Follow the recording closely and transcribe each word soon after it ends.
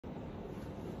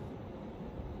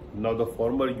Now, the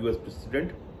former US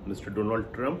President, Mr.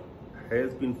 Donald Trump,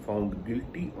 has been found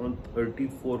guilty on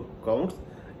 34 counts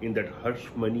in that hush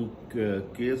money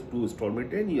case to Stormy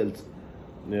Daniels.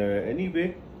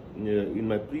 Anyway, in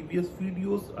my previous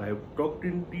videos, I have talked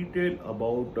in detail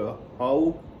about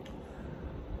how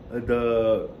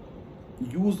the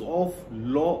use of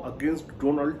law against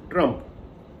Donald Trump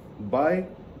by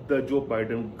the Joe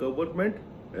Biden government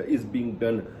is being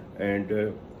done,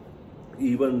 and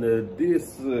even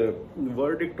this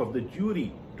verdict of the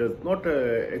jury does not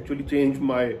actually change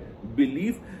my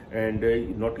belief, and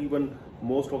not even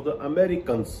most of the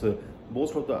Americans.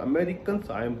 Most of the Americans,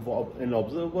 I am an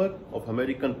observer of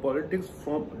American politics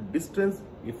from distance,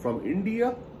 from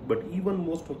India, but even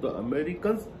most of the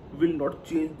Americans will not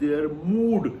change their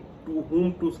mood to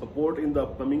whom to support in the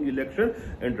upcoming election,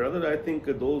 and rather I think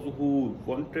those who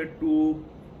wanted to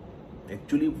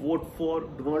actually vote for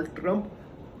Donald Trump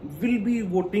will be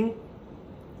voting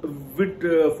with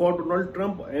for Donald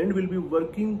Trump and will be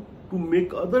working to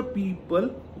make other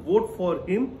people vote for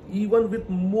him even with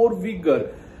more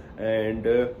vigor. And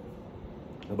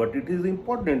but it is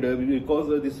important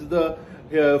because this is the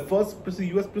first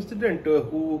US president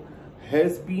who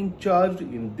has been charged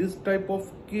in this type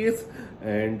of case,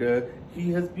 and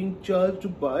he has been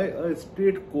charged by a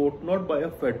state court, not by a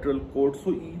federal court.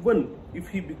 So even if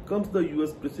he becomes the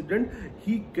US president,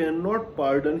 he cannot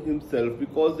pardon himself,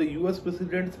 because the US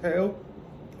presidents have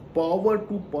power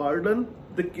to pardon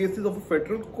the cases of a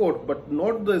federal court but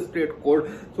not the state court.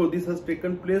 So this has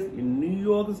taken place in New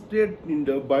York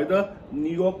State by the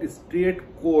New York State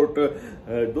Court,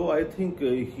 though I think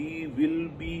he will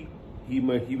be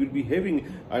having,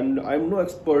 I'm no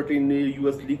expert in the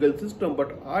US legal system,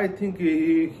 but I think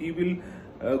he will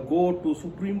go to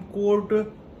Supreme Court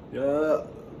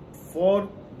for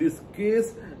this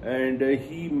case, and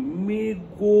he may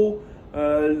go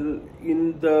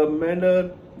in the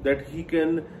manner that he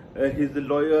can his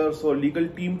lawyers or legal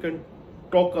team can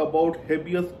talk about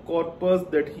habeas corpus,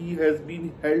 that he has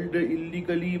been held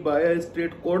illegally by a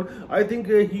state court. I think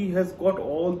he has got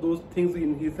all those things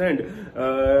in his hand,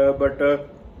 but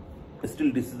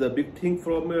still this is a big thing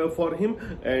for him,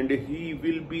 and he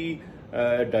will be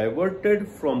diverted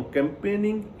from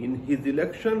campaigning in his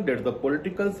election. That's the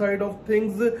political side of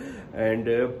things. And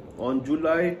on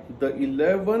July the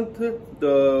 11th,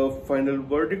 the final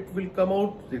verdict will come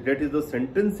out. That is, the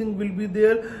sentencing will be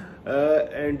there,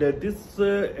 and this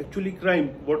actually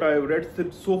crime, what I have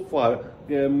read so far,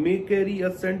 may carry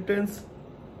a sentence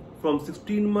from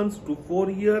 16 months to 4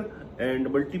 years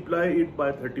and multiply it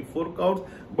by 34 counts.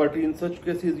 But in such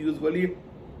cases, usually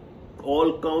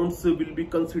all counts will be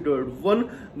considered one.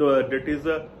 That is,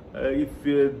 if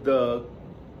the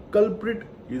culprit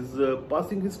is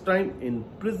passing his time in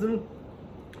prison,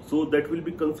 so that will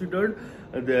be considered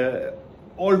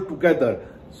all together.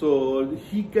 So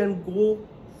he can go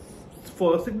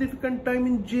for a significant time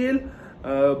in jail,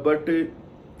 but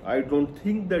I don't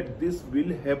think that this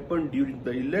will happen during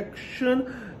the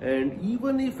election. And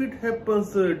even if it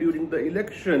happens during the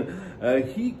election,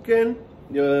 he can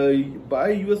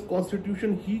by US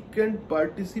Constitution, he can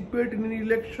participate in an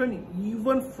election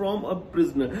even from a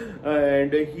prison,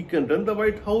 and he can run the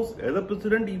White House as a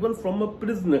president even from a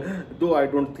prison. Though I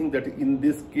don't think that in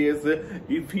this case,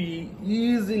 if he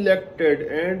is elected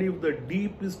and if the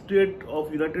deep state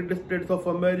of United States of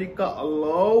America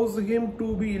allows him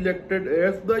to be elected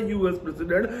as the US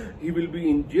president, he will be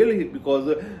in jail,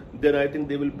 because then I think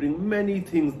they will bring many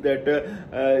things that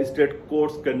state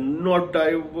courts cannot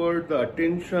divert the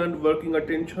working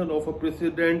attention of a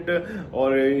president,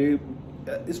 or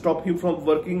stop him from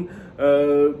working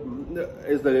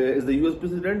as the US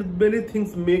president. Many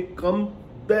things may come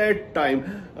that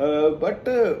time, but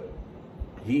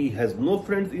he has no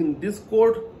friends in this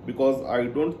court, because I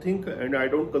don't think and I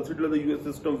don't consider the US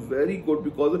system very good,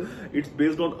 because it's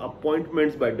based on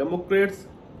appointments by Democrats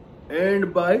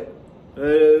and by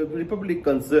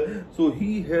Republicans. So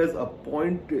he has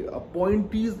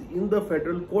appointees in the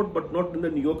federal court but not in the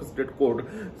New York State Court.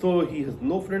 So he has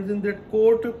no friends in that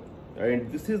court, and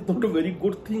this is not a very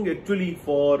good thing actually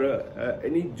for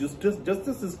any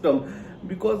justice system,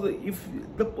 because if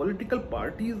the political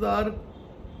parties are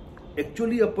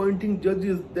actually appointing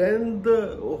judges, then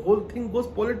the whole thing goes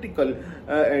political,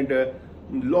 and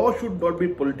law should not be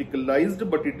politicalized,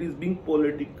 but it is being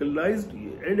politicalized,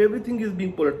 and everything is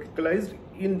being politicalized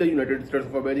in the United States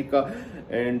of America.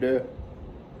 And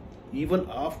even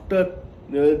after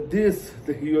this,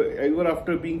 even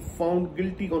after being found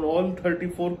guilty on all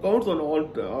 34 counts,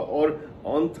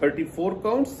 on 34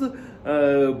 counts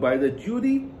by the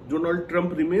jury, Donald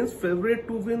Trump remains favorite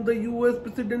to win the US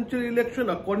presidential election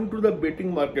according to the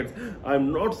betting markets. I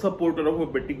am not supporter of a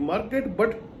betting market,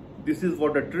 but this is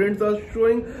what the trends are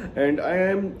showing, and I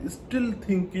am still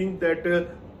thinking that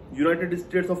United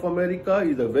States of America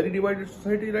is a very divided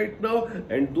society right now,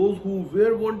 and those who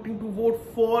were wanting to vote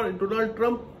for Donald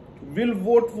Trump will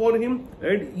vote for him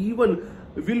and even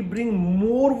will bring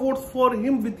more votes for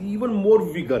him with even more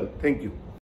vigor. Thank you.